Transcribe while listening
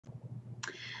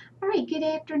All right, good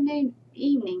afternoon,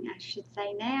 evening, I should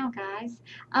say now, guys.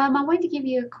 I wanted to give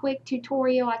you a quick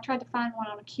tutorial. I tried to find one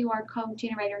on a QR code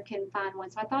generator and couldn't find one,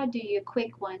 so I thought I'd do you a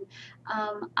quick one.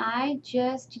 I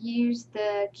just used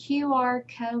the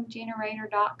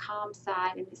QRCodeGenerator.com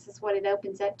site, and this is what it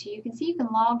opens up to. You can see you can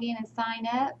log in and sign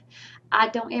up. I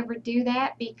don't ever do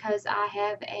that because I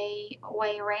have a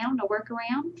way around, a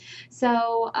workaround.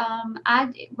 So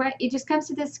it just comes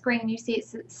to this screen. You see it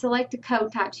select a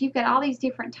code type. So you've got all these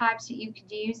different types that you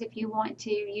could use if you want to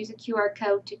use a QR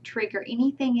code to trigger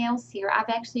anything else here. I've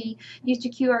actually used a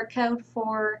QR code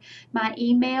for my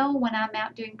email when I'm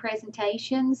out doing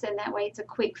presentations, and that way it's a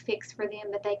quick fix for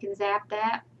them that they can zap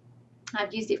that.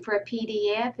 I've used it for a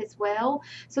PDF as well.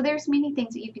 So there's many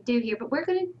things that you could do here, but we're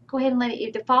going to go ahead and let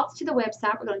it defaults to the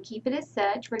website. We're going to keep it as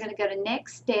such. We're going to go to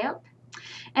next step.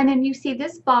 And then you see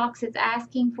this box is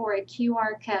asking for a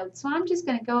QR code. So I'm just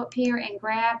going to go up here and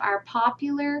grab our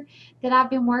popular that I've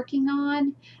been working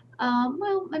on.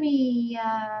 Well, let me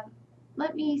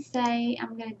say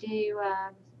I'm going to do,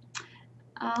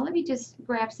 let me just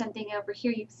grab something over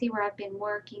here. You can see where I've been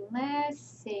working. Let's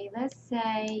see, let's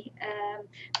say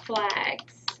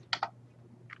flags.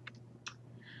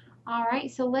 All right,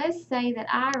 so let's say that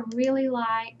I really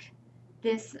like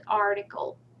this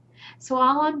article. So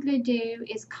all I'm going to do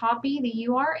is copy the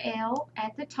URL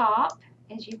at the top,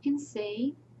 as you can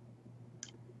see.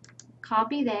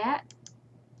 Copy that.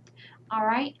 All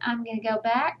right, I'm going to go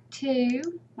back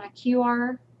to my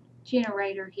QR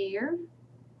generator here,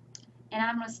 and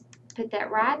I'm going to put that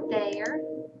right there.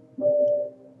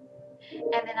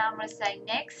 And then I'm going to say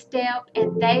next step,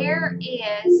 and there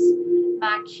is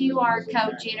my QR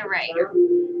code generator.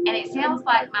 And it sounds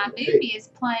like my movie is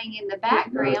playing in the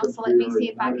background, so let me see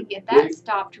if I can get that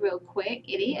stopped real quick.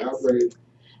 It is.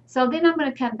 So then I'm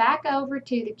going to come back over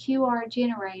to the QR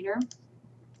generator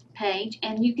page,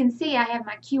 and you can see I have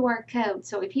my QR code.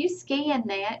 So if you scan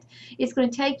that, it's going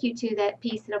to take you to that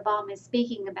piece that Obama is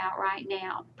speaking about right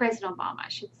now, President Obama, I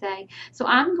should say. So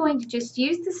I'm going to just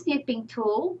use the snipping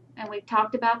tool, and we've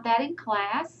talked about that in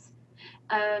class.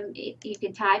 You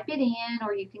can type it in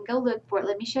or you can go look for it.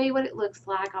 Let me show you what it looks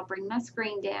like. I'll bring my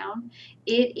screen down.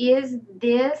 It is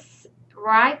this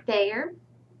right there.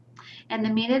 And the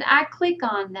minute I click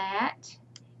on that,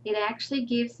 it actually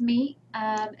gives me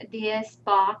this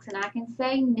box, and I can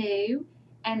say new,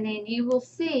 and then you will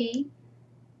see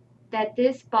that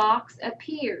this box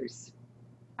appears.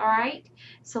 All right,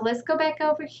 so let's go back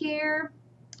over here.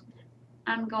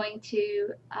 I'm going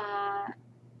to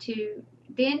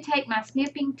then take my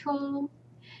snipping tool,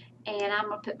 and I'm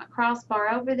going to put my crossbar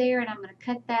over there, and I'm going to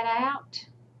cut that out.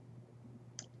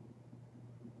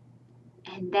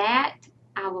 And that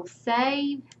I will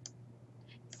save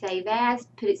as,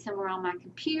 put it somewhere on my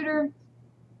computer,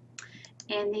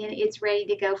 and then it's ready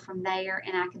to go from there,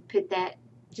 and I can put that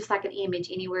just like an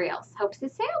image anywhere else. Hope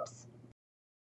this helps.